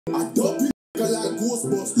Okay.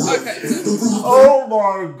 Oh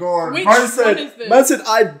my god. Which Man one said, is this? man said,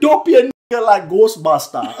 I dope your nigga like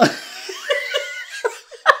Ghostbuster.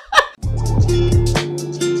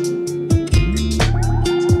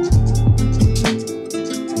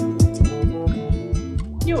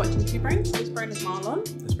 You're watching Two Brains. This brain is Marlon.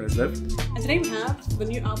 This brain is Liv. And today we have the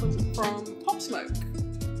new album from Pop Smoke.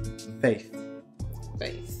 Faith.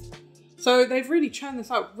 So they've really churned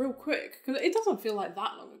this out real quick because it doesn't feel like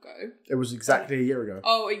that long ago. It was exactly a year ago.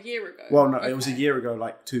 Oh, a year ago. Well, no, it was a year ago,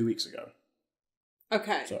 like 2 weeks ago.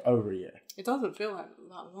 Okay. So over a year. It doesn't feel like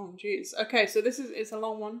that long. Jeez. Okay, so it's a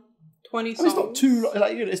long one. 20 songs. It's not too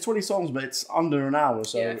like it's 20 songs, but it's under an hour.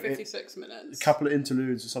 So yeah, 56 minutes. A couple of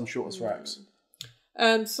interludes and some shorter tracks.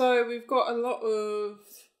 So we've got a lot of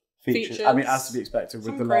features. I mean, as to be expected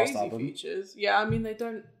with the last album. Features. Yeah, I mean they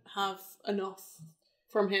don't have enough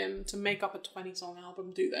from him to make up a 20-song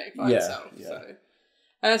album, do they? By itself. Yeah.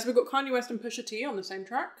 So we've got Kanye West and Pusha-T on the same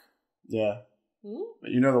track. Yeah.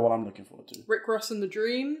 But you know the one I'm looking forward to. Rick Ross and The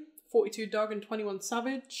Dream, 42 Dugg and 21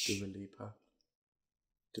 Savage. Dua Lipa.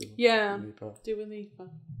 Dua Lipa.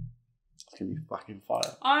 It's gonna be fucking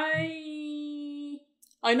fire. I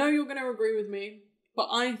know you're gonna agree with me, but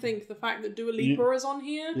I think the fact that Dua Lipa is on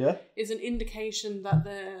here is an indication that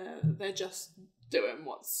they're just doing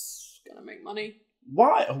what's gonna make money.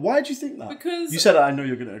 Why? Why do you think that? Because you said I know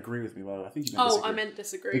you're going to agree with me, but I think you meant disagree. I meant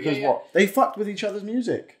disagree. Because what? They fucked with each other's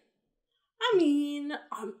music. I mean,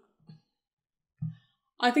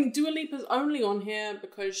 I think Dua Lipa's only on here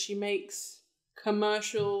because she makes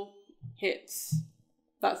commercial hits.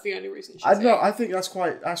 That's the only reason she's here. I think that's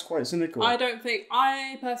quite cynical. I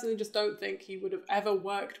personally just don't think he would have ever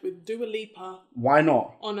worked with Dua Lipa. Why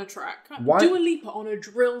not? On a track. Why? Dua Lipa on a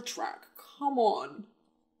drill track. Come on.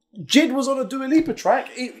 Jid was on a Dua Lipa track.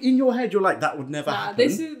 In your head, you're like, that would never happen.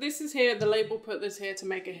 This is here. The label put this here to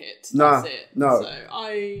make a hit. That's it. No. So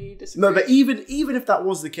I disagree. No, but even if that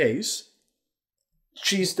was the case,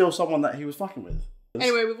 she's still someone that he was fucking with.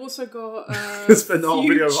 Anyway, we've also got spend the whole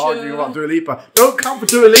video arguing about Dua Lipa. Don't come for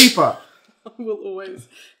Dua Lipa. We'll always.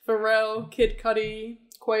 Pharrell, Kid Cudi,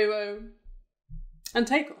 Quavo, and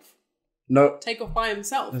Takeoff. No. Takeoff by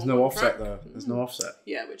himself. There's no offset though. There's no offset.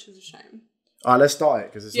 Yeah, which is a shame. Alright, let's start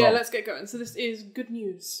it because it's long. Let's get going. So this is good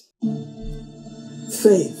news.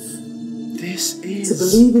 Faith. This is to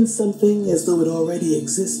believe in something as though it already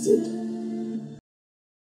existed.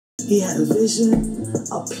 He had a vision,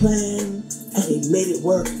 a plan, and he made it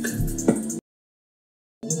work.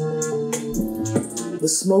 The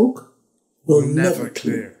smoke will never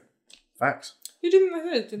clear. Facts. Who do you think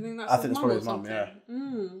that is? Do you think that's I think it's probably his mum, yeah.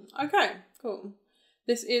 Okay, cool.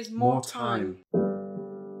 This is More Time.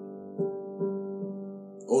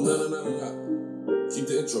 Oh, no. Keep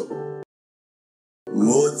the intro.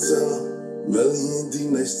 More time. Melly and D,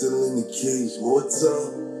 they still in the cage. More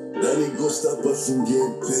time. That ain't gonna stop us from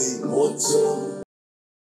getting paid. More time.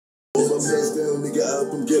 If I'm hands down, nigga,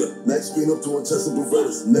 album getter. Max speed up to untouchable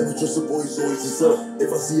Berettas. Never trust a boy, so it's a setup. If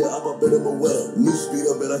I see a op, I bet him a well. New speed,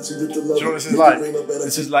 I bet I cheated to love. Do you know what this is like?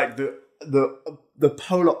 This is like the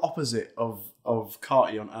polar opposite of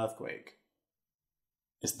Carti on Earthquake.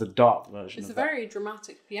 It's the dark version. It's a very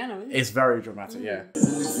dramatic piano, isn't it? It's very dramatic, yeah.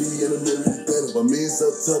 My man's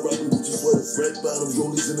up top, rockin' Gucci sweaters, red bottoms,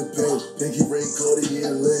 rollies in the pen, pinky ring,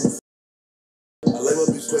 Cartier and lens. I like my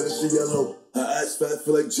bitch Spanish and yellow. Her eyes fat,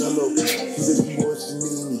 feel like jello. She said she wants to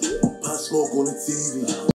need me. Pot smoke on the TV.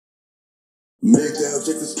 Make down,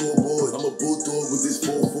 check the scoreboard. I'm a bulldog with this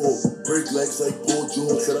 4-4. Break legs like Paul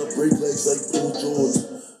George. Said I break legs like Paul George.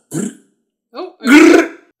 Oh,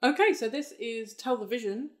 okay. Okay, so this is Tell the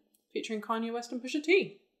Vision, featuring Kanye West and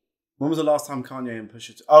Pusha-T. When was the last time Kanye and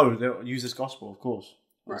Pusha-T... Oh, they use this gospel, of course.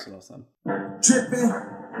 That's the last time. Tripping.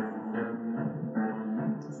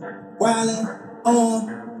 Wildin'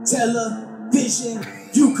 on television.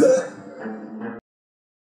 You could.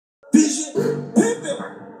 Vision. Pimpin'.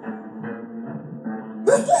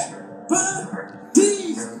 Pimpin'.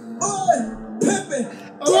 These on pimpin'.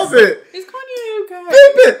 I love it. Is Kanye okay?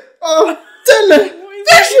 Pimpin'. Oh, tell it.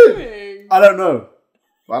 I don't know,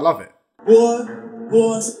 but I love it.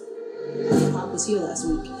 Boys. Pop was here last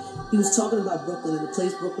week. He was talking about Brooklyn and the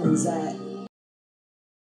place Brooklyn was at.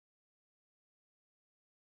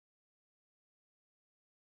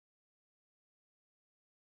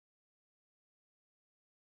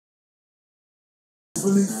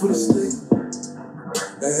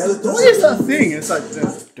 What is that thing? It's like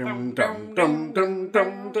dum dum dum dum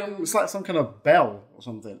dum dum. It's like some kind of bell or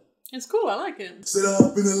something. It's cool, I like it. Sit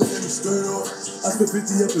up in the land and skirt off. I spent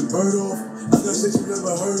 50 up and bird off. I got shit you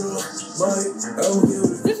never heard of. I don't give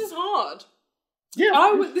a... This is hard.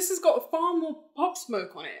 Yeah. This has got far more Pop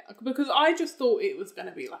Smoke on it because I just thought it was going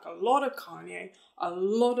to be like a lot of Kanye, a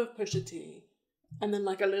lot of Pusha-T, and then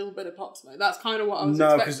like a little bit of Pop Smoke. That's kind of what I was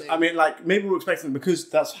expecting. No, because I mean, like maybe we were expecting because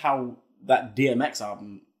that's how that DMX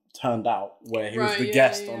album turned out, where he was the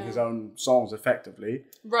guest on his own songs, effectively.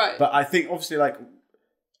 Right. But I think obviously, like,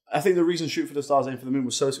 I think the reason "Shoot for the Stars, Aim for the Moon"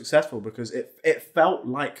 was so successful because it felt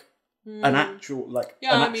like an actual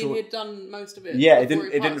he had done most of it. Yeah, it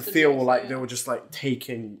didn't feel like they were just like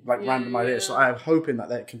taking like random ideas. So I'm hoping that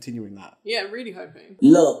they're continuing that. Yeah, really hoping.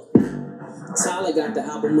 Look, Tyler got the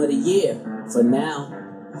album of the year for now,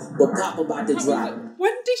 but Pop about to drop.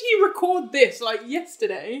 When did he record this? Like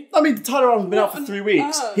yesterday? I mean, the Tyler album's been out for 3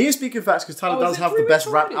 weeks. He is speaking facts because Tyler does have the best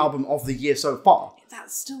rap album of the year so far.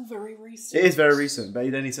 That's still very recent. It is very recent, but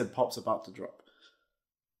then he said Pop's about to drop.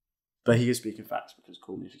 But he is speaking facts because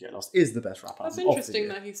Cool Me If You Get Lost is the best rap album. That's interesting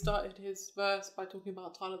that he started his verse by talking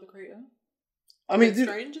about Tyler the Creator. I mean,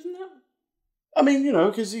 strange, isn't that? I mean, you know,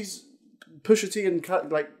 because he's Pusha-T and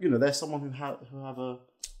like, you know, there's someone who have a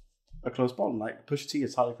close bond. Like Pusha T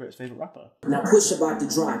is Tyler the Creator's favorite rapper. Now Push about to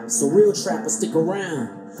drop, so real trappers stick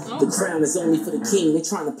around. The crown is only for the king. They're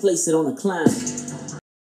trying to place it on a clown.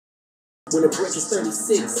 When the brick is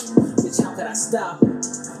 36, bitch, how could I stop?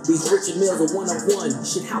 These Richard Mills are one-on-one.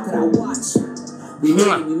 Shit, how could I watch? We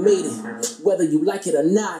made it, whether you like it or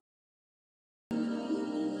not.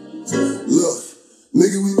 Look,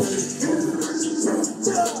 nigga, we made it.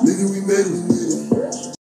 Nigga, we made it.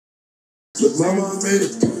 Look, mama, I made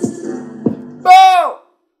it. Bow!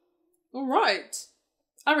 All right.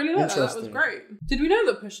 I really like that. That was great. Did we know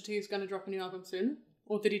that Pusha T is going to drop a new album soon?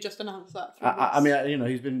 Or did he just announce that? I mean, you know,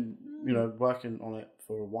 he's been, you know, working on it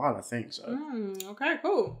for a while, I think, so. Okay,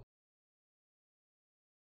 cool.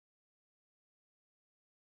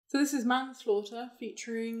 So this is Manslaughter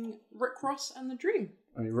featuring Rick Ross and The Dream.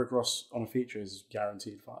 I mean, Rick Ross on a feature is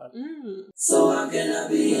guaranteed fire. So how can I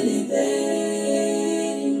be anything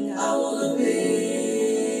I wanna be?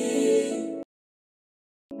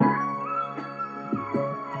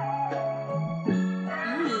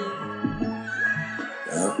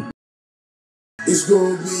 It's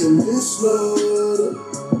gonna be a manslaughter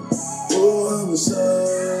or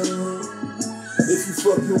homicide if you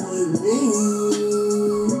fucking with me.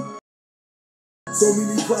 So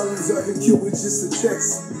many problems I can kill with just a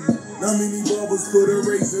text. Not many barbers put a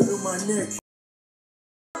razor in my neck.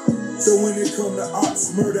 So when it come to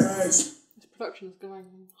ops, murder acts. This production's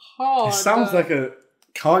going hard. It sounds like a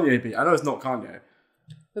Kanye beat. I know it's not Kanye.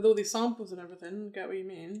 With all these samples and everything, get what you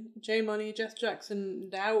mean. J Money, Jess Jackson,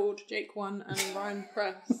 Dowd, Jake One, and Ryan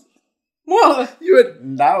Press. What? You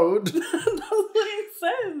went loud. That's what it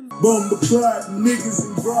says. Bumper clock, niggas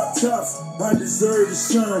and drop tops. I deserve to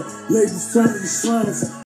shine. Labels turn to shrines.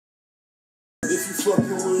 If you fucking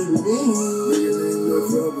with me,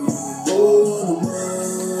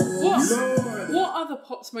 What other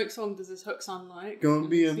Pop Smoke song does this hook sound like? Gonna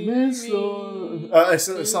be a manslaughter. It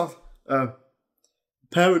sounds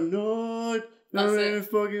paranoid. That's it.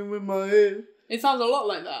 Fucking with my head. It sounds a lot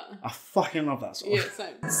like that. I fucking love that song. Yeah,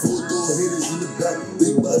 same. 4 door hitters in the back,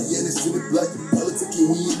 big body and it's in the black. Politicking,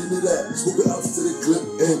 we ain't into that. Smoke it out to the clip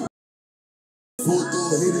and 4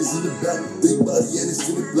 door hitters in the back, big body and it's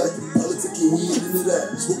in the black. Politicking, we ain't into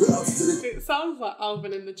that. Smoke it out to the. It sounds like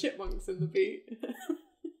Alvin and the Chipmunks in the beat.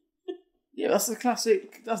 Yeah, that's the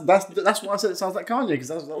classic. That's why I said it sounds like Kanye, because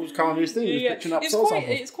that was Kanye's thing. Yeah, pitching up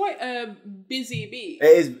it's quite a busy beat.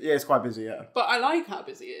 It is. Yeah, it's quite busy. Yeah. But I like how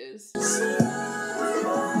busy it is. To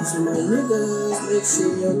my niggas, make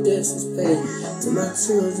sure your debts is paid. To my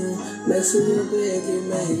children, make sure your bed get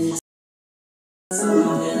made. So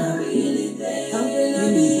how can I be anything? How can I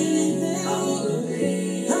be anything? I wanna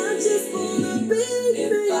be. I just wanna be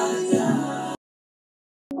if I die.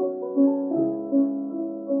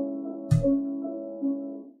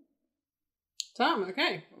 Damn,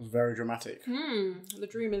 okay. It was very dramatic. The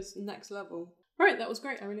Dream is next level. Right, that was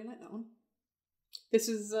great. I really like that one. This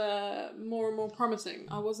is more and more promising.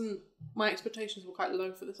 My expectations were quite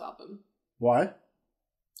low for this album. Why?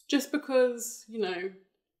 Just because, you know...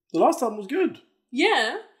 The last album was good.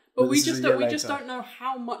 Yeah, but we just don't know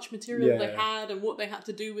how much material they had and what they had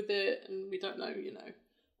to do with it, and we don't know, you know,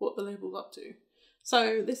 what the label's up to.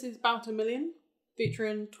 So this is Bout a Million,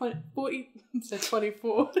 featuring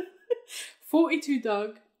 42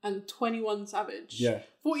 Dugg and 21 Savage. Yeah.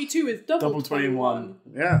 42 is double 21.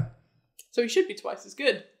 Yeah. So he should be twice as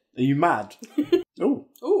good. Are you mad? Oh.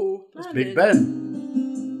 Oh, that's Big Ben.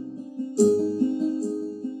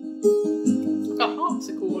 Like a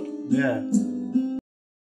harpsichord. Yeah.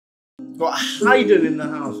 Got Haydn in the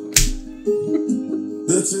house.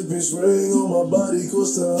 The tip is ring on my body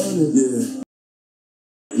cost 100. Yeah.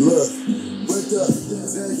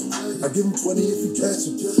 I give him 20 if you catch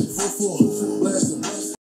him. 4-4, blast him.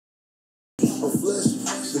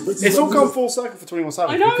 It's all come full circle for 21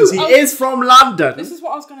 Savage because he is from London. This is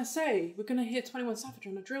what I was going to say. We're going to hear 21 Savage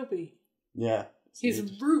on a drill beat. Yeah. His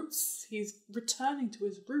roots. He's returning to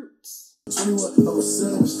his roots. 21, I'm a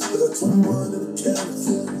savage. I got 21 in the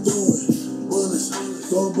cabinet.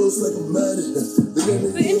 Throwing bullets like a madden.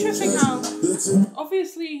 The interesting how,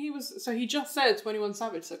 obviously he just said 21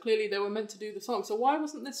 Savage, so clearly they were meant to do the song. So why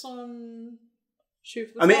wasn't this on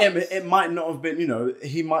Shoot for the Stars? It might not have been, you know,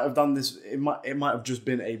 he might have done this, it might have just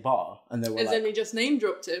been a bar and they were then he just name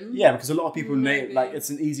dropped him. Yeah, because a lot of people name, like, it's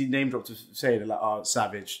an easy name drop to say, they're like, oh,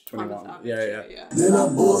 Savage, 21. Savage, yeah. Then I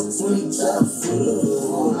bought 20 chops for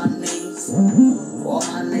all my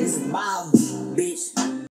niggas, mob, bitch.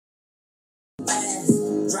 Ass,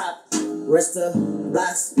 drop, rest of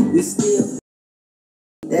blocks, we still.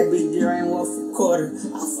 That big deal ain't worth a quarter.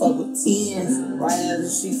 I fuck with 10. Right after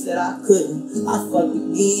she said I couldn't, I fucked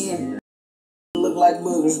again. Look like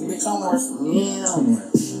boogers, bitch, I'm worse than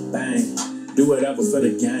him. Bang, do whatever for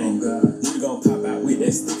the game. You gon' pop out with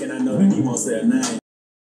that stick and I know that he won't say a name.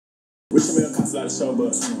 Rich Mill costs a lot of show,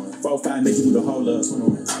 but 4-5 make you do the whole up.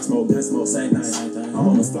 Smoke gun, smoke same night. I'm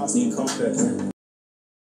on the floss eating coke.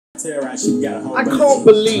 I can't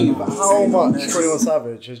believe how much 21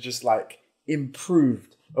 Savage has just like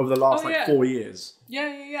improved over the last 4 years.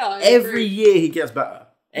 Yeah. Every year he gets better.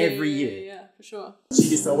 Every year. Yeah, for sure. She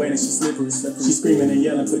gets so wet and she's slippery. She's screaming and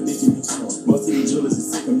yelling, put dick in me. Most of these jewelers are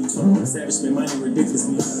sick of me. Savage spend money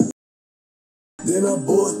ridiculously. Then I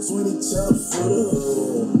bought 20 chops for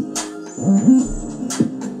the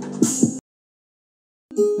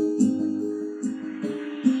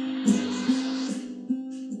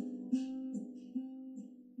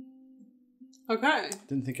Okay.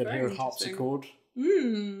 Didn't think I'd hear a harpsichord.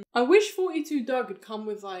 I wish 42 Dugg had come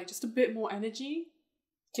with like just a bit more energy.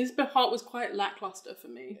 His part was quite lackluster for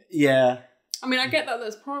me. Yeah. I mean, I get that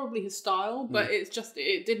that's probably his style, but it's just,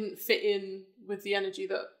 it didn't fit in with the energy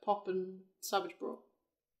that Pop and Savage brought.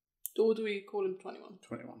 Or do we call him 21?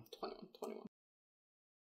 21.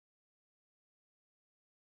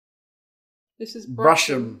 This is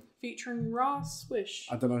Brush'em featuring Rah Swish.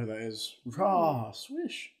 I don't know who that is. Rah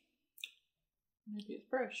Swish. Maybe it's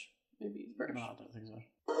Fresh. No, I don't think so.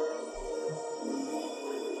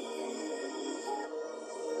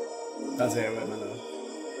 That's it, wait a minute.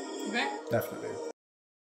 Okay. Definitely.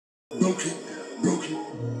 broke it.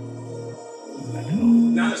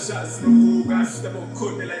 Now the shots from the guy step on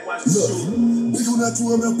court, they like watch the shoot. Big on that 2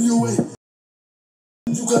 MLPOA.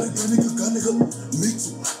 You got a gun nigga. Me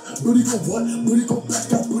too. Booty go what? Booty go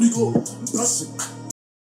back out. Booty go brush it.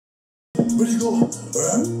 Booty go.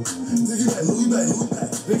 Dig it back. Louis back.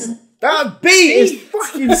 That beat is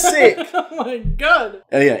fucking sick. Oh my god.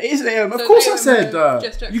 Yeah, it is an AOM. Of course I said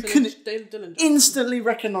you can instantly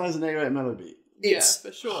recognise an AOM melody. It's,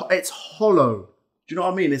 for sure. It's hollow. Do you know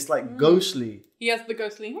what I mean? It's like ghostly. He has the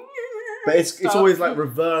ghostly. But it's always like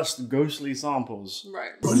reversed ghostly samples.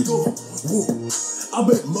 Right. Booty go. Woo. I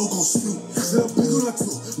bet Mo gon' shoot. Said I'm big on that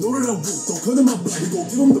too. Know that I'm woo. Don't cut in my block. We gon'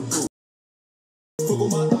 give him the boot. Fuck on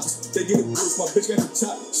my ox, they get it worse. My bitch got the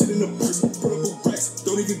chop, shit in the purse. Put up on racks,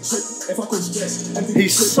 don't even trip. If I could stress,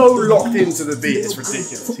 he's so locked into the beat, it's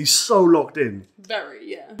ridiculous. He's so locked in. Very,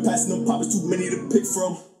 yeah. Passing them poppers, too many to pick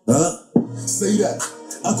from. Say that.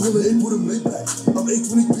 I call it 8 with him laid back. I'm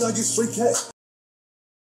 823, I get straight cash.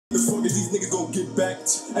 The fuck is these niggas gon' get back?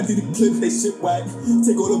 Empty the clip, they shit whack.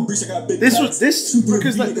 Take all the breach, I got big.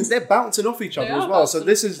 Because like, they're bouncing off each other as well. So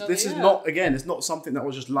this is not, again, it's not something that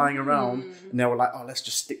was just lying around and they were like, oh, let's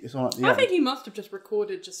just stick this on at the end. I think he must have just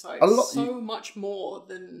recorded just like so much more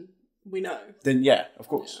than we know. Then yeah, of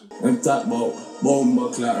course. I'm talking about bomb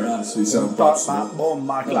clock, Rah Swish. I'm talking about bomb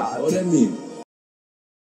clock. What do you mean?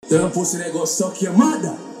 Tell them pussy they go suck your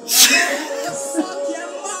mother.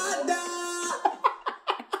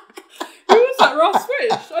 Rah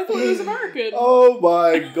Swish? I thought he was American. Oh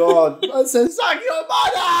my god. I said, suck your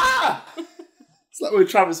mother! It's like when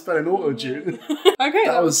Travis spelling auto-tune. Okay,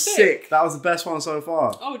 that was sick. That was the best one so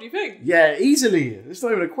far. Oh, do you think? Yeah, easily. It's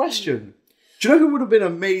not even a question. Do you know who would have been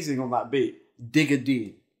amazing on that beat? Digga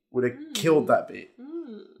D would have killed that beat.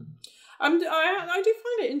 I do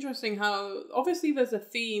find it interesting how, obviously there's a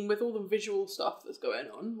theme with all the visual stuff that's going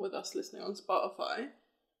on with us listening on Spotify.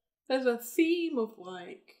 There's a theme of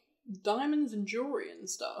like diamonds and jewelry and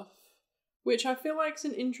stuff, which I feel like is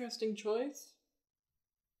an interesting choice.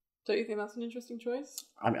 Don't you think that's an interesting choice?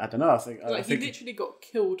 I mean, I don't know. I think he literally got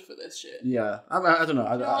killed for this shit. Yeah, I don't know.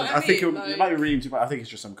 I think it might be reading too much. I think it's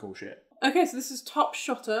just some cool shit. Okay, so this is Top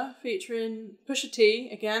Shotta featuring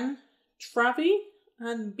Pusha-T again, Travi,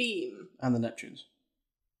 and Beam. And the Neptunes.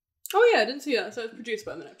 Oh yeah, I didn't see that. So it's produced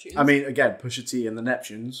by the Neptunes. I mean, again, Pusha-T and the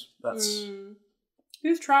Neptunes. That's...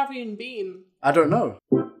 Who's Travi and Beam? I don't know.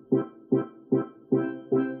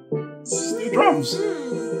 Drums.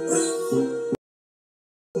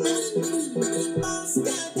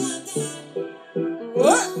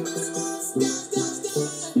 What?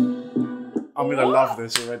 I'm gonna love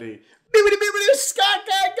this already.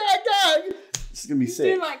 This is gonna be sick.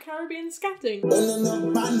 You do like Caribbean scatting. Okay.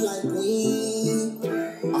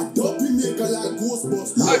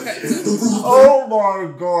 Oh my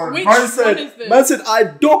god. Which Man one said, is this? Man said, I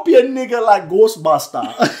dope your nigga like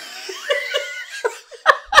Ghostbuster.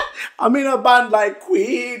 I'm in a band like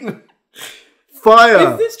Queen.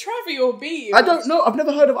 Fire. Is this Travi or B? I don't know. I've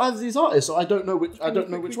never heard of either of these artists, so I don't know which. I don't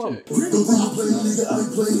know which one. I really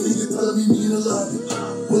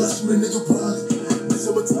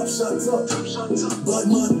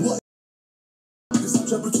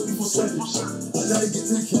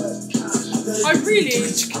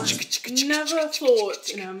never thought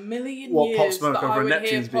in a million years that I would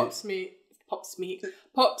hear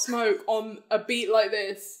Pop Smoke on a beat like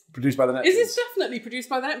this. Produced by the Neptunes. Is this definitely produced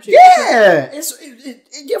by the Neptunes? Yeah,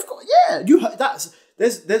 you've got, yeah. You that's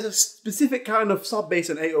there's a specific kind of sub bass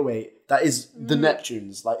in 808 that is the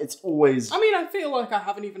Neptunes. Like it's always. I mean, I feel like I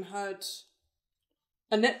haven't even heard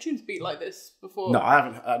a Neptunes beat like this before. No, I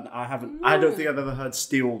haven't. I haven't. I don't think I've ever heard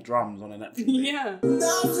steel drums on a Neptune beat. Yeah.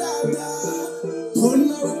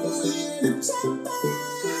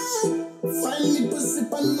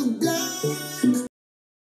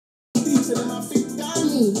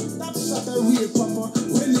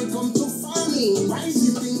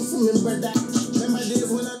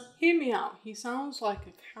 Hear me out. He sounds like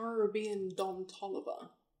a Caribbean Don Toliver.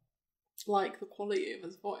 Like the quality of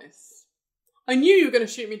his voice. I knew you were going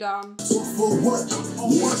to shoot me down. Oh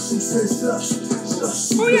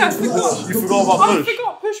yeah, I forgot. You forgot about Push. I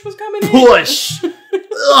forgot Push was coming in. Push!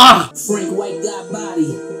 Frank White got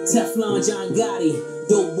body, Teflon John Gotti,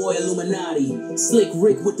 dope boy Illuminati, Slick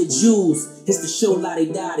Rick with the Jews, it's the show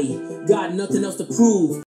Lottie Dottie, got nothing else to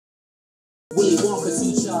prove. Willy Wonka,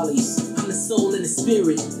 2 Charlies, I'm the soul and the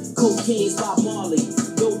spirit, cocaine's Bob Marley,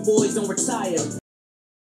 dope boys don't retire.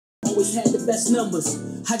 Always had the best numbers,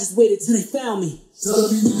 I just waited till they found me.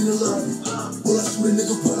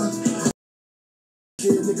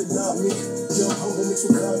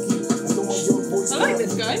 I like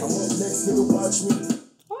this guy. I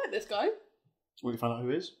like this guy. Will you find out who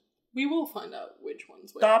it is? We will find out which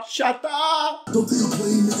one's which. Stop, shut up! Don't think I'm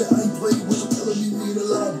playing, nigga. I ain't playing with them, telling me we ain't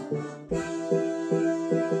allowed.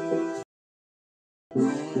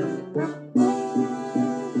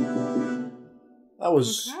 That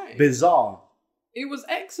was bizarre. It was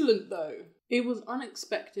excellent though. It was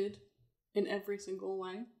unexpected in every single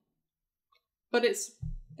way. But it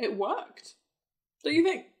worked. Don't you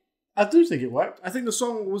think? I do think it worked. I think the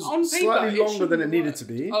song was slightly longer than it needed to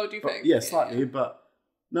be. Oh, do you think? Yeah, slightly, yeah. But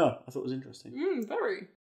no, I thought it was interesting. Very.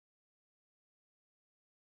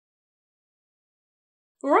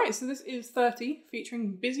 Alright, so this is 30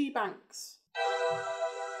 featuring Bizzy Banks.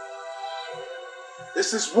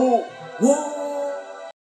 This is Woo. Whoa!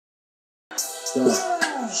 Stupid.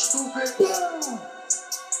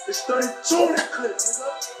 It's 32 in that clip,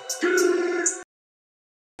 nigga.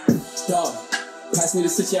 Dog, pass me the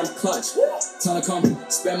city, I'm clutch. Tell her come,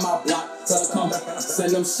 spend my block. Tell her come,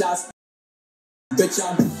 send them shots. Bitch,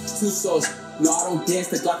 I'm 2 sauce. No, I don't dance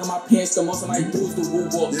the Glock on my pants. The most I might do is the woo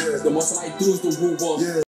walk. The most I might do is the woo walk.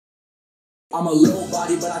 I'm a low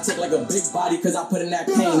body, but I took like a big body because I put in that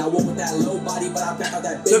pain. I walk with that low body, but I back out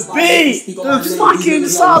that big body. The fucking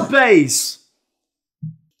sub bass.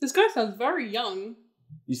 This guy sounds very young.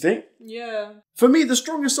 You think? Yeah. For me, the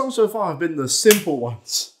strongest songs so far have been the simple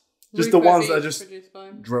ones. Just the ones that are just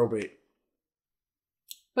drill beat.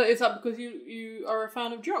 But is that because you are a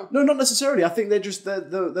fan of drill? No, not necessarily. I think they're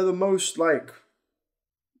the most like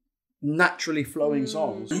naturally flowing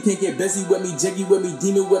songs. You can't get busy with me, jiggy with me,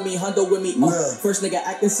 demon with me, hundo with me. First nigga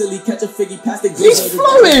acting silly, catch a figgy, pass the game. He's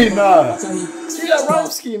flowing! See that rhyme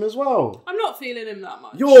scheme as well. I'm not feeling him that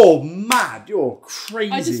much. You're mad. You're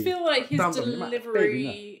crazy. I just feel like his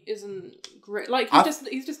delivery isn't great. Like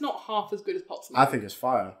he's just not half as good as Pop Smoke. I think it's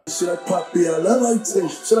fire. Should I Poppy? I love how you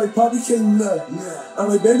taste. Should I Poppy? Can't nut. I'm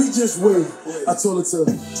like, baby, just wait. I told her to.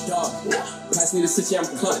 Dog, pass me the city, I'm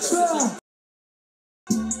clutch.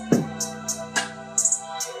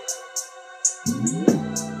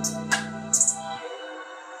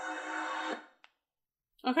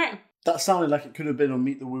 Okay. That sounded like it could have been on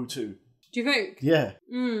Meet the Woo too. Do you think? Yeah.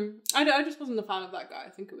 I just wasn't a fan of that guy. I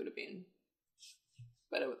think it would have been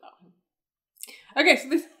better without him. Okay, so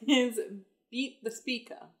this is Beat the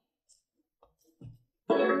Speaker.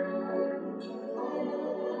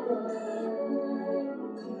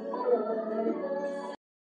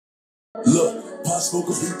 Pop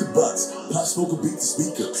Smoker beat the box. Pop Smoker beat the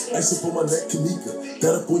speaker. Ice up on my neck, Kanika.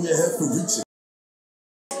 Got up on your head for reaching.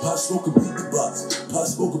 Pop Smoker beat the box. Pop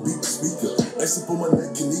Smoker beat the speaker. Ice up on my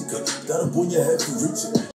neck, Kanika. Got up on your head for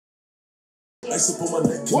reaching. Ice up on my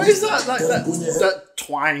neck, Kanika. What is that? Like that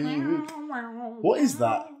twang. What is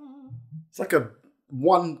that? It's like a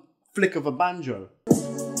one flick of a banjo.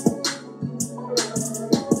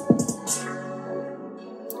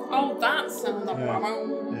 Oh, that sound. Yeah.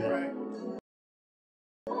 Right.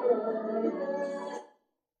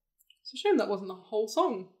 It's a shame that wasn't the whole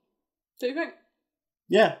song. Do you think?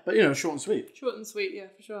 Yeah, but you know, short and sweet. Short and sweet, yeah,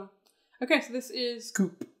 for sure. Okay, so this is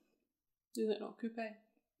Coupe. Is it not Coupe?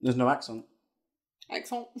 There's no accent.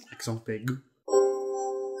 Accent. Accent big.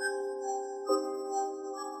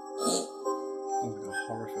 Sounds like a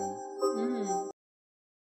horror film.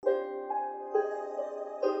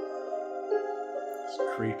 It's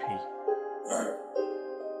creepy.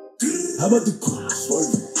 How about the Coupe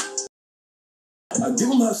swerving? I give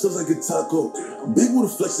him hot stuff like a taco. Big with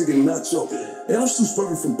a flex like a nacho. And I'm still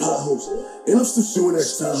swerving from potholes. And I'm still shooting at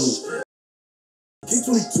Tahoes.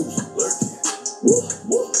 K22's lurking. Woo,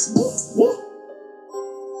 woo, woo, woo.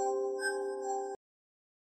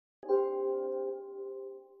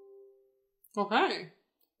 Okay.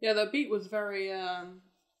 Yeah, the beat was very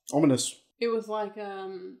Ominous. It was like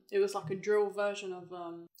a drill version of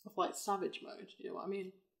like Savage Mode. You know what I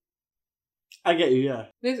mean? I get you, yeah.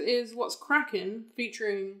 This is What's Crackin'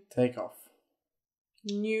 featuring Takeoff.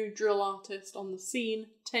 New drill artist on the scene,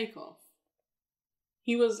 Takeoff.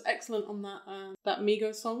 He was excellent on that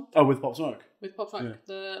Migos song. Oh, with Pop Smoke. With Pop Smoke, Yeah.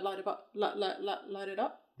 the Light It Up, Light It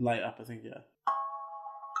Up. Light Up, I think, yeah.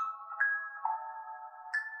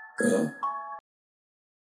 Hey!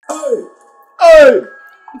 Oh!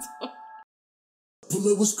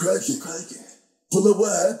 Pull up what's cracking. Pull up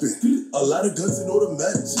what happened. A lot of guns and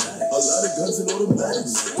automatics. A lot of guns and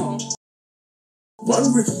automatics.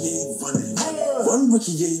 Run Ricky, yeah, running. Run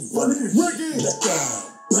Ricky, yeah, running. Ricky! Let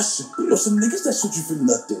down. Russian. Or some niggas that shoot you for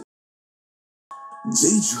nothing.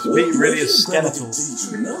 This beat really is skeletal.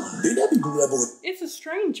 It's a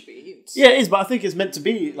strange beat. Yeah, it is, but I think it's meant to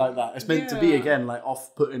be like that. It's meant to be, again, like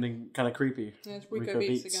off-putting and kind of creepy. Yeah, it's Rico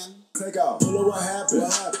beats again. Takeoff. Pull up what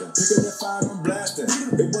happened. Pick up that fire and blasting.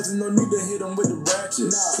 It wasn't no need to hit him with the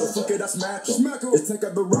ratchet. So fuck it, I smack him. It's take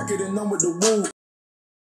up the rocket and I'm with the woo.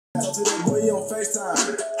 Talk to that boy on FaceTime.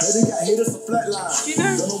 Heard he got hit us a flat line.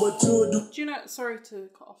 Don't know what to do. Do you know, sorry to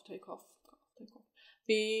cut off Takeoff.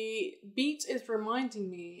 The beat is reminding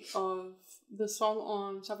me of the song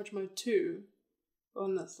on Savage Mode 2,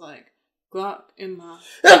 on that's like Glock in my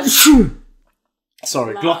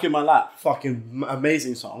Sorry, lap. Glock in my lap. Fucking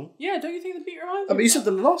amazing song. Yeah, don't you think the beat reminds I me? mean, you said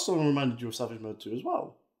the last song reminded you of Savage Mode 2 as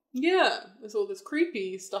well. Yeah, there's all this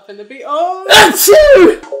creepy stuff in the beat. Oh!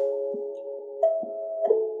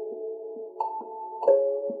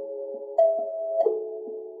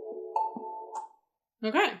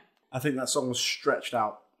 Okay. I think that song was stretched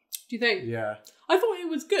out. Do you think? Yeah. I thought it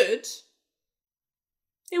was good.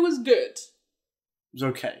 It was good. It was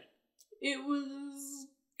okay. It was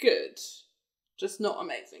good. Just not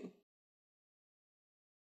amazing.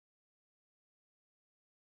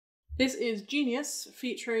 This is Genius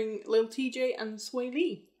featuring Lil Tjay and Swae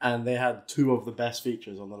Lee. And they had two of the best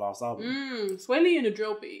features on the last album. Swae Lee in a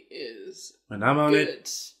drill beat is When I'm on good.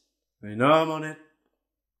 it. When I'm on it.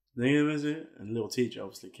 And Lil Tjay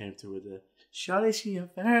obviously came through with the Shawty, she a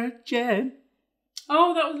virgin.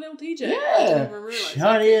 Oh, that was Lil Tjay. Yeah. I didn't even realise.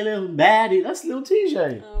 Shawty a little baddie. That's Lil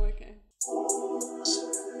Tjay. Oh, okay.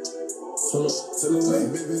 Hold up, tell me wait,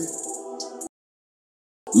 baby.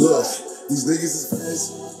 Look, these niggas is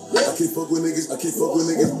fast. I can't fuck with niggas. I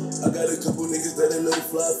got a couple niggas that ain't let it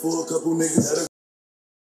fly for a couple niggas that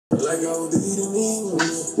like I was eating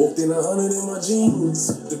English. Walked in 100 in my jeans.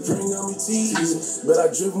 The print got me teasing, but I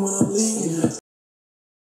drip when I'm leaving.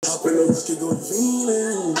 Hop in the rocket, go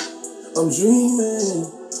feeling. I'm dreaming.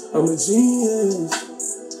 I'm a genius.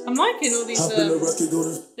 I'm liking all these Hop in the rocket, go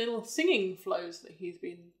to little singing flows that he's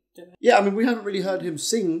been doing. Yeah, I mean, we haven't really heard him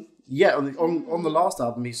sing yet. On the last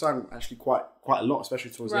album, he sang actually quite a lot,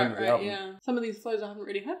 especially towards the end of the album. Yeah. Some of these flows I haven't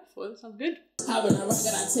really heard before. That sounds good. Hop in the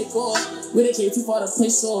rocket, I take off. We done came too far to play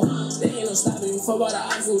short. They ain't no stopping me for about the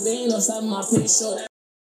iPhone. They ain't no stopping my pay short.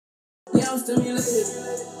 Yeah, I'm stimulated.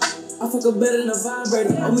 I fuck up better than a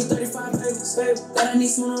vibrator. Owe me 35 papers, baby. That I need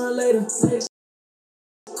sooner or later.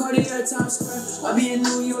 Cartier Times Square. I be in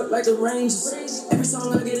New York like the Rangers. Every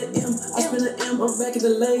song I get an M. I spend an M. I'm back at the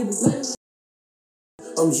label.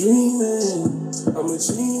 I'm dreaming. I'm a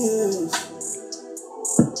genius.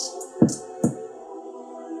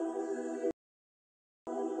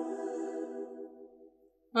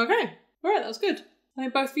 Okay. Alright that was good. I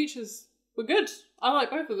think both features were good. I like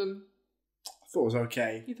both of them. I thought it was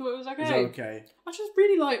okay. You thought it was okay? It was okay. I just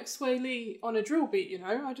really like Swae Lee on a drill beat, you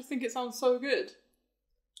know? I just think it sounds so good.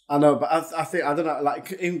 I know, but I think, I don't know,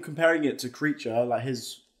 like, in comparing it to Creature, like,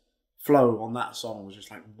 his flow on that song was just,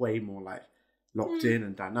 like, way more, like, locked in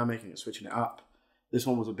and dynamic, and it's switching it up. This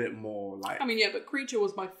one was a bit more, like... I mean, yeah, but Creature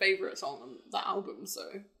was my favourite song on that album, so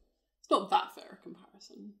it's not that fair a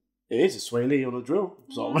comparison. It is a Swae Lee on a drill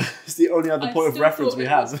song. It's the only other point of reference we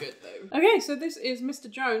have. Good, though. Okay, so this is Mr.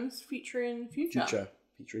 Jones featuring Future.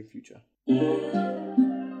 Featuring Future.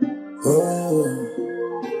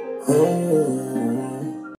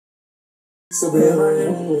 So we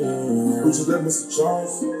just left Mr.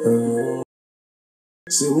 Jones.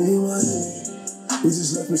 See, we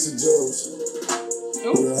just left Mr. Jones.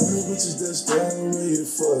 With 100 bitches that's down ready to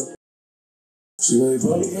fuck. She ain't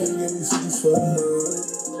probably gonna give me 55.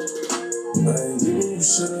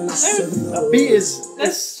 That beat is...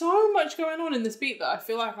 There's so much going on in this beat that I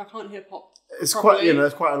feel like I can't hear pop. It's quite, you know,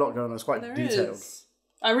 there's quite a lot going on. It's quite detailed.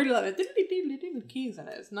 I really like the diddly keys in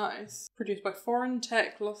it. It's nice. Produced by Foreign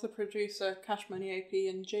Tech, Loss the Producer, Cash Money AP,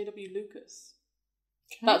 and JW Lucas.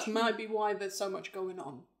 That might be why there's so much going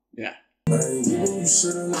on. Yeah. I ain't giving you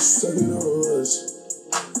shit unless you suck it on a rush.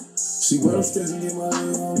 She went upstairs and get my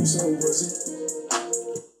name on me some pussy.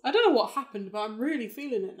 I don't know what happened, but I'm really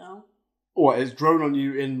feeling it now. What, it's drone on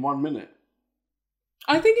you in 1 minute?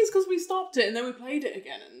 I think it's because we stopped it and then we played it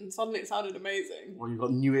again and suddenly it sounded amazing. Well, you've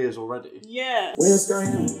got new ears already. Yeah. Where's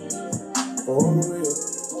Kanye? On the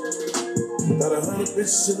real. Got 100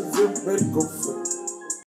 bitches in the field, ready to go for it.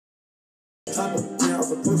 Top of the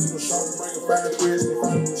off a personal shop, bring a 5 quid and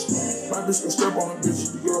 5 bitch. My bitch can step on a bitch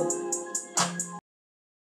to go.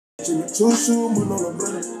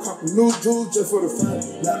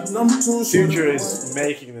 Future is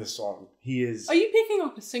making this song. He is. Are you picking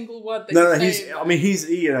up a single word that no, he's saying? I mean,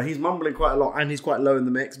 he's mumbling quite a lot and he's quite low in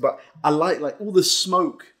the mix. But I like all the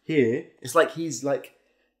smoke here. It's like he's like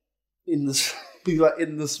in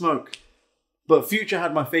the smoke. But Future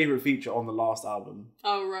had my favourite feature on the last album.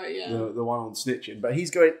 Oh right, yeah. The one on Snitching. But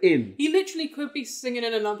he's going in. He literally could be singing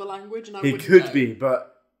in another language, and he could be, but.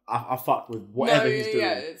 I fuck with whatever he's doing.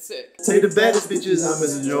 Yeah, it's sick. Take the baddest bitches, I'm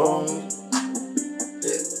Mr. Jones.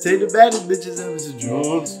 Take the baddest bitches, I'm Mr.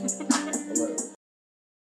 Jones.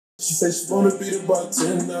 She said she wanna be the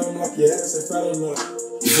bartender. I'm like, yeah, ass ain't fat enough.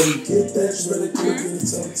 When you get that, she better get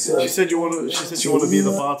it. She said you wanna be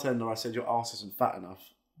the bartender. I said your ass isn't fat enough.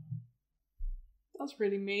 That's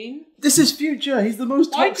really mean. This is Future. He's the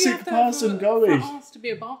most toxic person going. Why to be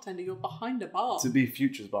a bartender? You're behind a bar. To be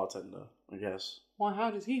Future's bartender, I guess. Why?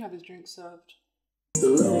 How does he have his drink served? The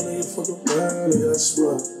little nigga fuck around and got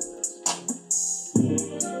sprung.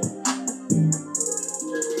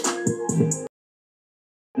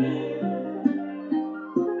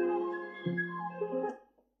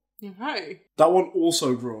 Okay. That one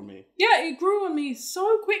also grew on me. Yeah, it grew on me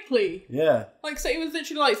so quickly. Yeah. Like, so it was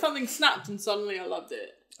literally like something snapped and suddenly I loved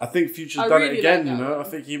it. I think Future's done it again, you know? I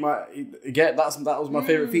think he might... Again, that was my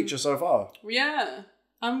favourite feature so far. Yeah.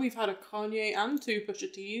 And we've had a Kanye and 2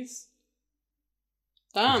 Pusha-T's.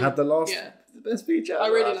 Damn. We've had the best feature. I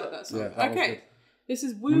really like that song. Yeah, okay. This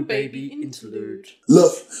is Woo Baby Interlude.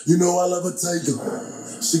 Look, you know I love a tiger.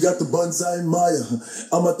 She got the buns I admire.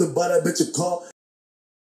 I'm at the buy that bitch a car.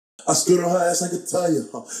 I stood on her ass like a tire.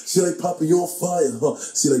 She like Poppy on fire.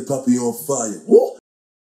 She like Poppy on fire. Woo!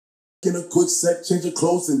 In a quick sec, change her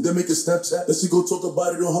clothes and then make a Snapchat. Then she go talk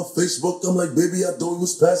about it on her Facebook. I'm like, baby, I thought we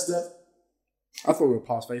was past that. I thought we were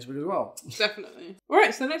past Facebook as well. Definitely.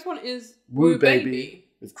 Alright, so the next one is Woo Baby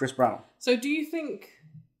with Chris Brown. So do you think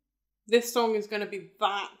this song is going to be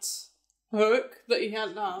that hook that he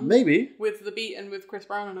had done? Maybe. With the beat and with Chris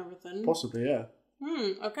Brown and everything? Possibly, yeah.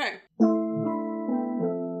 Okay.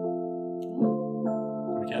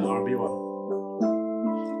 We get an R&B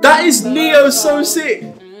one. That is Neo so sick!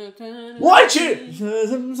 Watch it!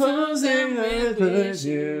 I'm so sick I miss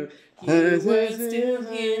you. Still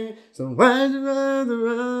here. So why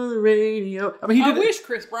the radio? I mean, I wish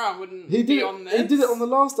Chris Brown wouldn't be on this. He did it on the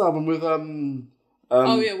last album with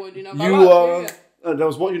oh yeah, what do you know about love? There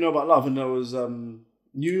was What You Know About Love, and there was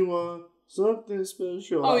You Are Something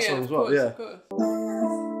Special. Oh that yeah, song of as well. course, Yeah. of course.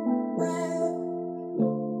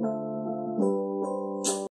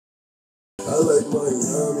 I like my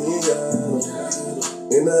Miami,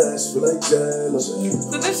 and And the ass feel like jello. So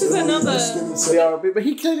this is another... The R&B, but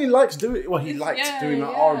he clearly likes doing... Well, he liked doing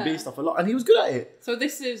that R&B stuff a lot, and he was good at it. So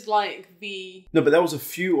this is like the... No, but there was a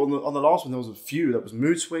few, on the last one, there was a few. There was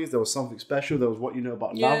Mood Swings, there was Something Special, there was What You Know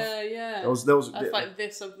About Love. Yeah. There was that's like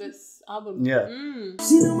this of this album. Yeah.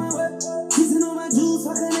 She know my word, kissing on my jewels,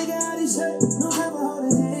 fuck a nigga out his shirt. No time for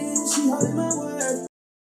holding hands, she holding my word.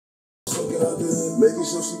 Fucking out good, making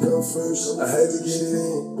sure she come first. I had to get it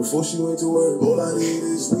in before she went to work. All I need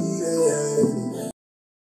is weed and handy.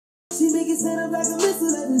 She make it stand up like a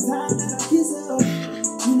missile every time that I kiss her.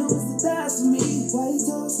 You know it's the dies for me. Why you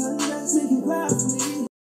told sunrise, make it cry for me.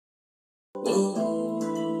 Oh,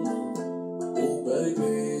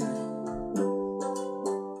 baby.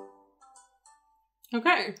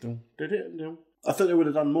 Okay. I thought they would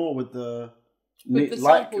have done more with the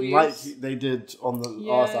like they did on the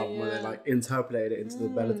last album where they like interpolated it into the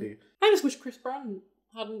melody. I just wish Chris Brown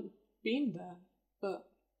hadn't been there, but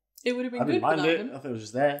it would have been good. I didn't mind it. I thought it was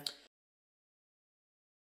just there.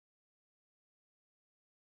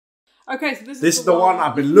 Okay, so this is the one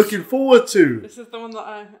I've been looking forward to. This is the one that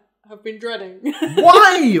I have been dreading.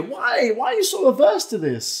 Why? Why are you so averse to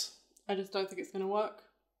this? I just don't think it's going to work.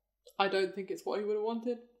 I don't think it's what he would have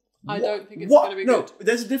wanted. I don't think it's going to be good. No,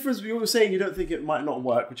 there's a difference between you saying you don't think it might not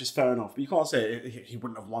work, which is fair enough, but you can't say he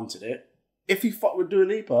wouldn't have wanted it. If he fucked with Dua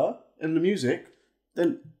Lipa in the music,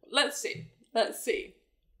 then... Let's see. I've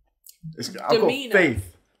got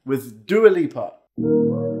faith with Dua Lipa.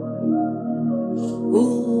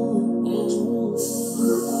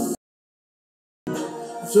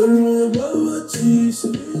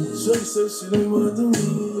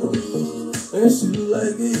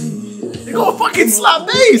 You got a fucking slap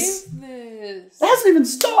bass! It hasn't even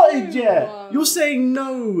started yet! You're saying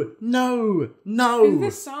no.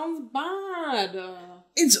 This sounds bad.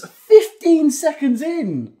 It's 15 seconds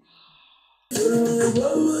in.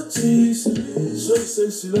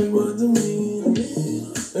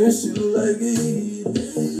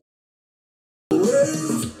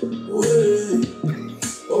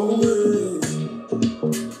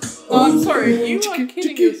 I'm sorry, you are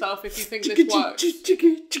kidding yourself if you think this works.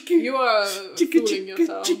 You are fooling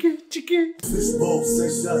yourself. Fishbowl,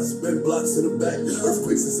 6 shots, spin blocks in the back.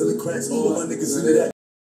 Earthquakes and selling cracks, all my niggas into that.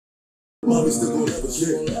 Mommy still gon' have a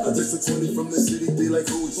shit. I just took 20 from the city, they like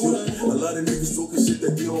who is you? A lot of niggas talking shit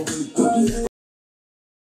that they don't really do.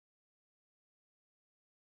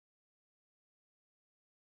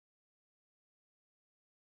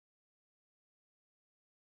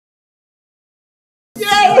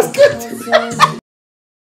 Yeah, it was good.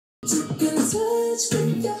 You can touch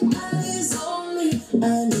with your eyes only. I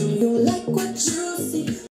know you like what you see.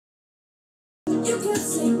 You can't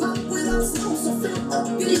say pop without smoke, so fill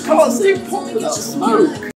up your You can't say pop without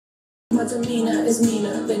smoke. My demeanor is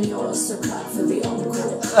meaner than yours, so clap for the encore.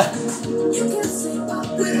 You can't say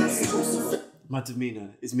pop without smoke, so fill. My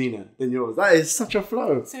demeanor is meaner than yours. That is such a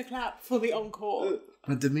flow. So clap for the encore.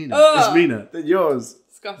 My demeanor is meaner than yours.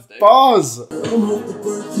 Disgusting. Bars.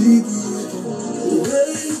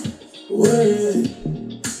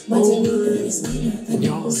 My demeanor is meaner than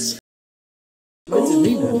yours. My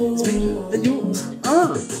demeanor is meaner than yours.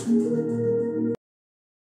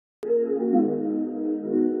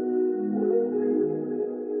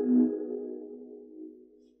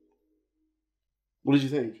 What did you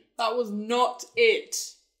think? That was not it.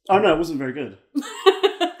 Oh no, it wasn't very good.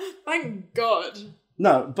 Thank God.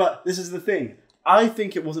 No, but this is the thing. I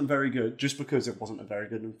think it wasn't very good just because it wasn't a very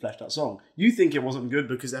good and fleshed out song. You think it wasn't good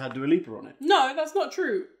because it had Dua Lipa on it. No, that's not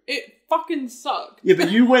true. It fucking sucked. Yeah, but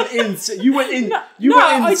you went in.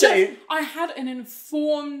 I had an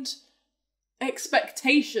informed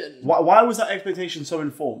expectation. Why was that expectation so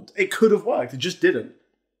informed? It could have worked. It just didn't.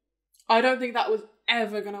 I don't think that was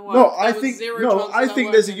ever gonna work. I think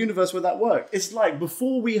there's a universe where that worked. It's like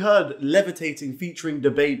before we heard Levitating featuring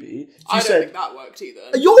DaBaby. I don't think that worked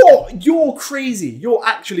either. You're crazy. You're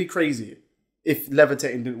actually crazy. If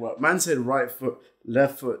Levitating didn't work, man said right foot,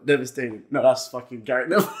 left foot, devastating. No, that's fucking Garrett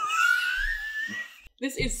Neville.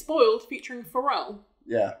 This is Spoiled featuring Pharrell.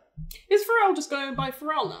 Yeah. Is Pharrell just going by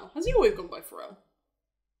Pharrell now? Has he always gone by Pharrell?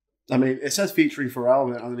 I mean, it says featuring Pharrell,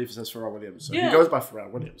 and then underneath it says Pharrell Williams. So he goes by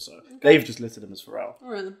Pharrell Williams. So they've just listed him as Pharrell.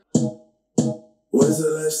 All right then. When's the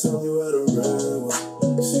last time you had a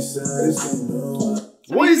ride? She said it's been no.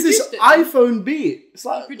 What is this iPhone beat? It's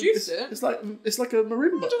like produced it. It's like a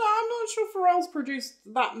marimba. I don't know. I'm not sure Pharrell's produced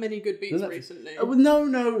that many good beats recently.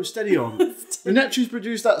 No, steady on. The Neptunes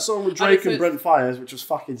produced that song with Drake and Brent Fires, which was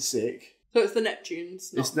fucking sick. So it's the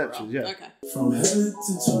Neptunes. It's Neptunes, yeah. Okay. From head to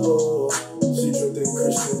toe, she dreamt in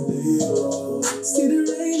Christian Dior. See the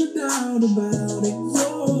rain down about it,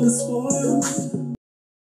 all the spoils.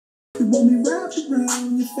 Hold me wrapped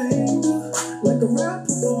around your finger like a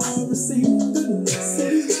rapper or a singer.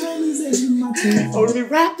 Hold me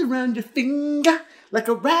wrapped around your finger like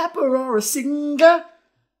a rapper or a singer.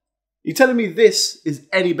 You telling me this is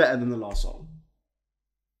any better than the last song?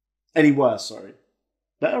 Any worse, sorry.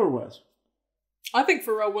 Better or worse? I think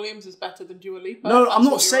Pharrell Williams is better than Dua Lipa. No, I'm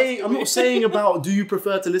not saying about do you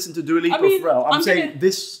prefer to listen to Dua Lipa or Pharrell. I'm saying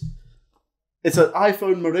this. It's an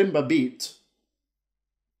iPhone marimba beat,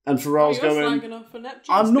 and Pharrell's going. Slagging off for Neptune's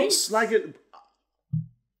I'm not beats. slagging.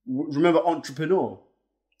 Remember Entrepreneur?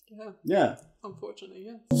 Yeah. Unfortunately,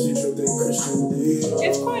 yeah. It's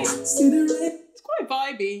It's quite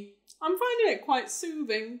vibey. I'm finding it quite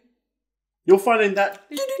soothing. You're finding that.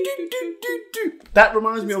 That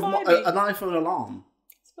reminds me of an iPhone alarm.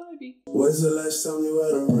 It's vibey. When's the last time you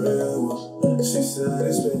had a real one? She said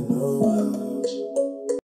it's been a while.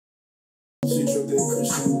 She tripped in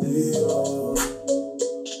Christian Dior.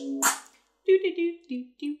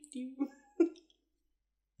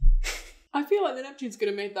 I feel like the Neptune's could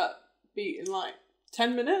have made that beat in like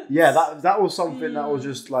 10 minutes. Yeah, that was something that was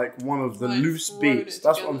just like one of the loose beats.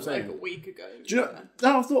 That's what I'm saying. Like a week ago. Do you know?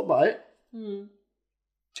 Now I've thought about it.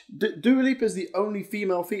 Dua Lipa is the only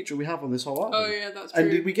female feature we have on this whole album. Oh yeah, that's true.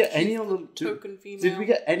 And did we get any on the token female? Did we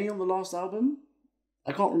get any on the last album?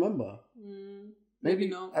 I can't remember. Maybe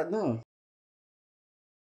not. No.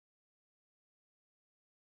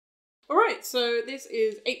 Alright, so this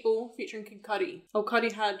is 8 Ball featuring Kid Cudi. Oh,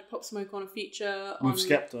 Cudi had Pop Smoke on a feature with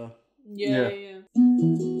Skepta. Yeah.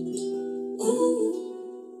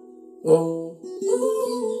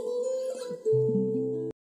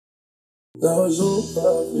 That was your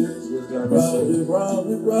probably.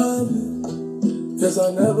 Cause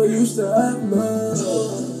I never used to have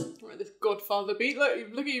none. Right, this Godfather beat. Look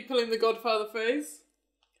at you pulling the Godfather face.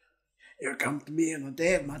 You come to me on the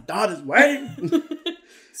day of my daughter's wedding.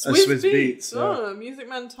 Swiss beats. Oh, Music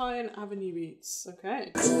Man Ty and Avenue Beats.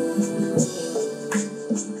 Okay.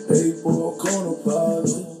 8 Ball corner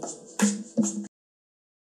party.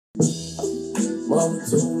 Mama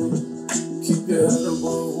told me, keep your head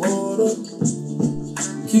above water.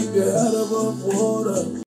 Keep your head above water.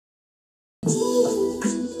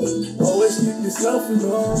 Always keep yourself in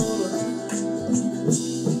order.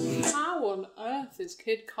 How on earth is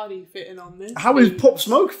Kid Cudi fitting on this How beat? is Pop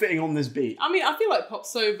Smoke fitting on this beat? I mean, I feel like Pop's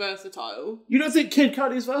so versatile. You don't think Kid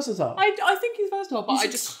Cudi is versatile? I think he's versatile, but I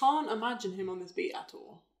just can't imagine him on this beat at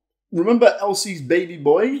all. Remember Elsie's Baby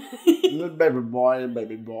Boy? Baby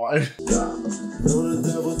boy.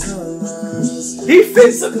 He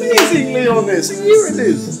fits amazingly on this. Here it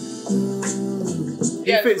is.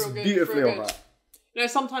 He fits beautifully on that. You know,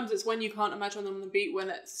 sometimes it's when you can't imagine them on the beat when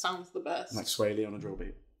it sounds the best. Like Swae Lee on a drill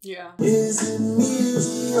beat. Yeah.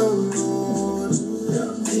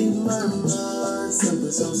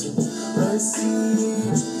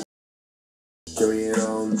 Carry it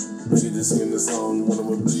on, nigga just sing the song. One of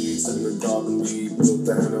my bleeds in the dark and we built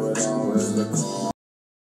to handle it all as the call.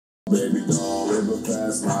 Baby doll, live a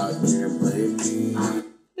fast life, can't blame me.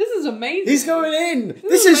 This is amazing. He's going in.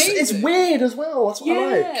 This is it's weird as well. That's what I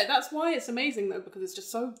like. Yeah, that's why it's amazing though, because it's just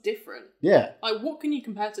so different. Yeah. Like, what can you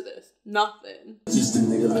compare to this? Nothing. Just a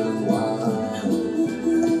nigga living wild.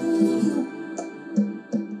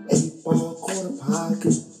 8 Ball quarter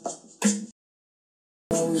pocket.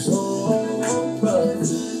 So perfect.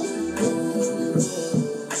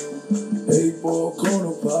 8 Ball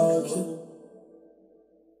corner pocket.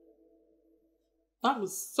 That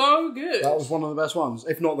was so good. That was one of the best ones,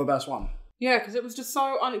 if not the best one. Yeah, because it was just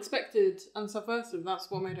so unexpected and subversive. That's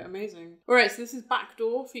what made it amazing. Alright, so this is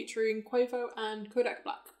Backdoor featuring Quavo and Kodak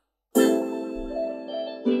Black.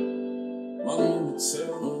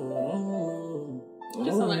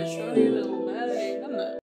 Just sound like shorty little melody, doesn't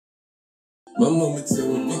it? My mama tell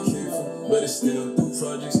me be careful, better stay up the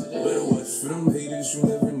projects. Better watch for them haters, you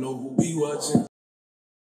never know who be watching.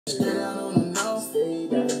 Stay down on the north, stay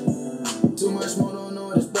down. Too much more, don't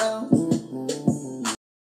know it's brown.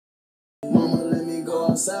 Mama let me go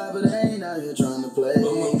outside, but I ain't out here trying to play. My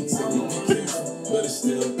mama tell me be careful, better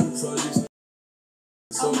stay up the projects.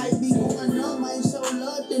 I might be going up, might show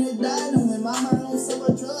love, then it died on me. Mama on so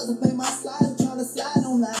much drugs and pay my slide, trying to slide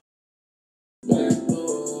on that.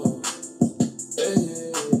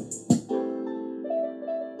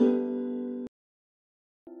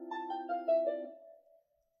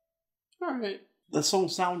 Alright. The song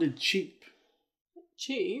sounded cheap.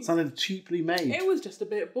 Cheap? It sounded cheaply made. It was just a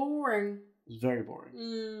bit boring. It was very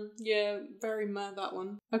boring. Yeah, very mad, that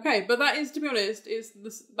one. Okay, but that is, to be honest,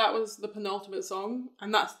 that was the penultimate song,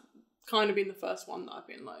 and that's kind of been the first one that I've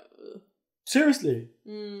been like, ugh. Seriously?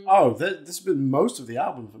 Oh, this has been most of the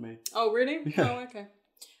album for me. Oh, really? Yeah. Oh, okay.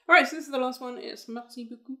 Alright, so this is the last one. It's Merci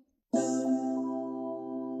Beaucoup.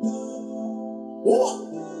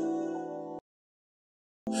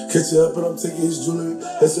 Catch you up and I'm taking his jewelry.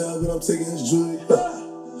 Catch you up and I'm taking his jewelry.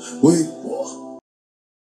 Wait.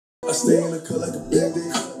 I stay in the cut like a big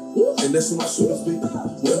day. And that's when my shooters be.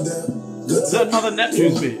 One down. Is that another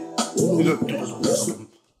Neptune's beat?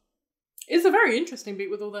 It's a very interesting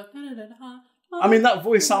beat with all the... I mean, that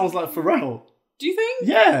voice sounds like Pharrell. Do you think?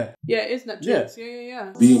 Yeah. Yeah, it is Neptune's.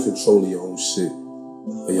 Yeah. Be in control of your own shit.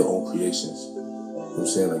 Or your own creations. You know what I'm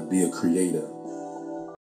saying? Like, be a creator.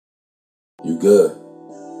 You good.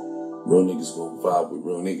 Real niggas gonna vibe with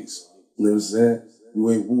real niggas. You know what I'm saying? You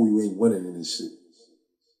ain't woo, you ain't winning in this shit.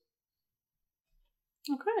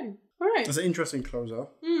 Okay. Alright. That's an interesting closer.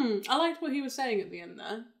 I liked what he was saying at the end there.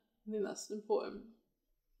 I think that's important.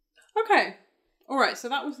 Okay. Alright, so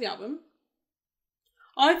that was the album.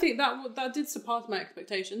 I think that did surpass my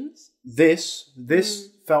expectations. This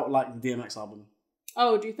felt like the DMX album.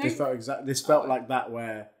 Oh, do you think? This felt like that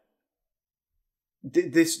where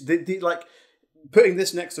like putting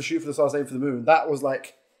this next to Shoot for the Stars, Aim for the Moon, that was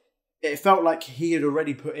like, it felt like he had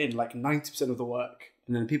already put in like 90% of the work,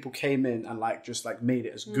 and then people came in and like just like made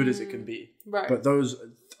it as good as it can be. Right. But those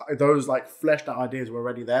like fleshed out ideas were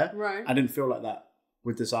already there. Right. I didn't feel like that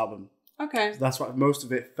with this album. Okay. So that's why most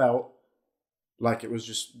of it felt like it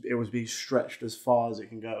was being stretched as far as it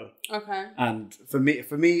can go. Okay. And for me,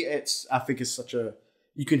 I think it's such a,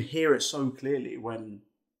 you can hear it so clearly when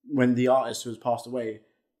the artist who has passed away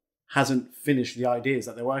hasn't finished the ideas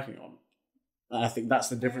that they're working on. And I think that's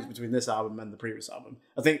the difference between this album and the previous album.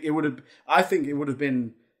 I think it would have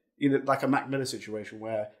been, you know, like a Mac Miller situation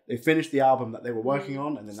where they finished the album that they were working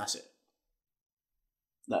on and then that's it.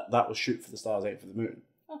 That was Shoot for the Stars, Aim for the Moon.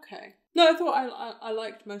 Okay. No, I thought I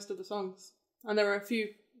liked most of the songs. And there were a few,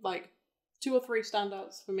 like, 2 or 3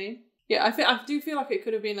 standouts for me. Yeah, I do feel like it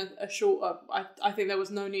could have been a shorter... I think there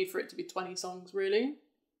was no need for it to be 20 songs, really.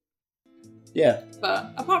 Yeah.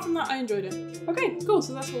 But apart from that, I enjoyed it. Okay, cool.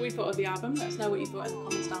 So that's what we thought of the album. Let us know what you thought in the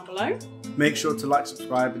comments down below. Make sure to like,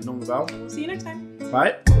 subscribe, and dong the bell. We'll see you next time.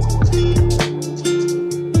 Bye.